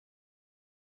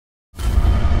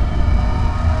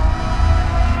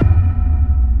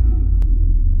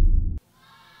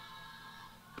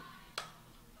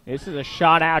This is a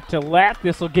shot out to left.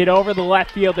 This will get over the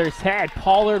left fielder's head.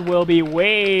 Pollard will be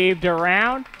waved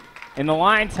around. And the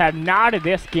Lions have knotted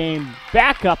this game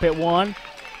back up at 1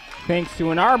 thanks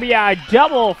to an RBI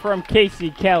double from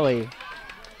Casey Kelly.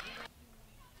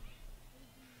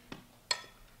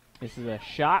 This is a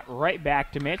shot right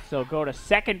back to Mitch. They'll go to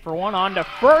second for 1, on to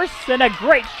first, and a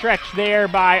great stretch there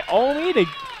by Omi to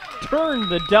turn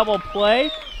the double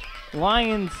play.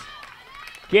 Lions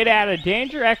get out of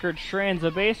danger. Eckerd strands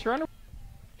a base runner.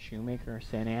 Shoemaker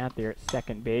sent out there at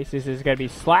second base. This is going to be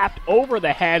slapped over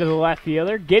the head of the left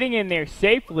fielder. Getting in there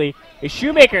safely is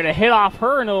Shoemaker to hit off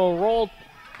her, and it'll roll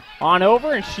on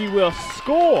over, and she will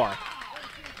score.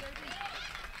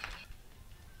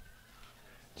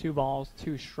 2 balls,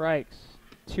 2 strikes,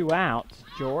 2 outs.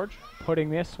 George putting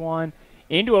this one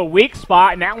into a weak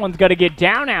spot, and that one's going to get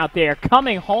down out there.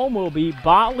 Coming home will be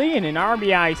Botley, and an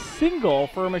RBI single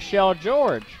for Michelle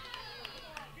George.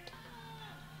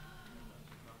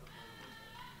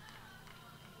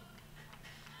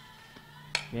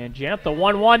 And Janet, the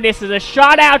 1-1. This is a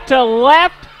shot out to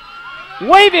left.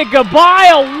 Waving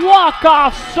goodbye, a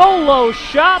walk-off solo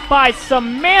shot by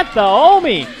Samantha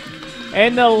Omi.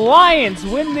 And the Lions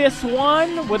win this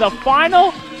one with a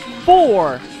final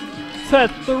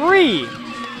 4-3.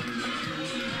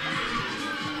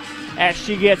 As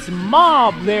she gets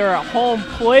mobbed there at home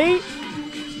plate.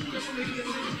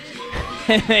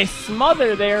 And they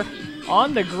smother there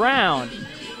on the ground.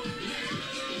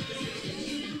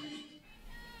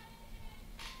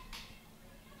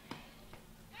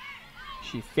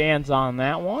 She fans on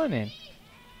that one, and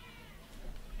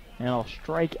it'll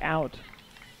strike out.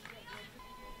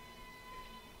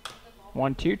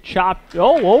 1-2, chopped,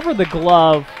 over the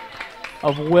glove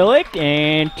of Willick,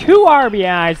 and 2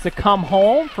 RBIs to come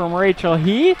home from Rachel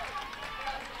Heath.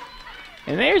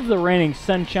 And there's the reigning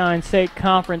Sunshine State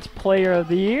Conference Player of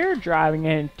the Year, driving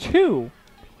in 2.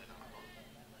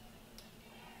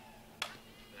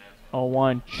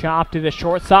 0-1, chop to the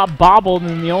shortstop, bobbled,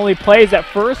 and the only play is at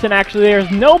first, and actually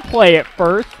there's no play at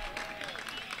first.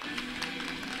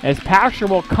 As Pachter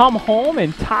will come home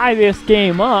and tie this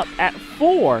game up at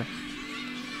 4.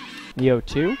 The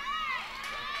 0-2.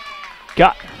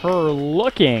 Got her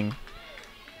looking.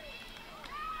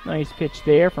 Nice pitch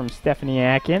there from Stephanie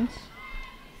Atkins.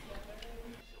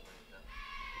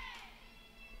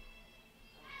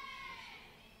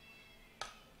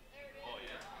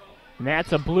 And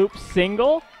that's a bloop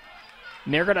single.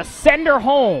 And they're going to send her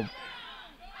home.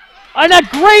 And a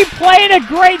great play and a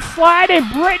great slide.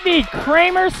 And Brittany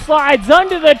Kramer slides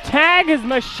under the tag as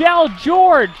Michelle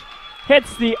George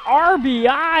hits the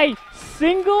RBI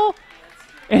single.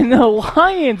 And the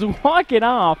Lions walk it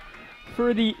off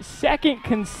for the 2nd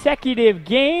consecutive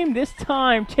game. This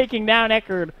time taking down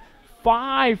Eckerd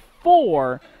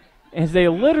 5-4 as they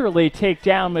literally take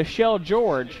down Michelle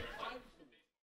George.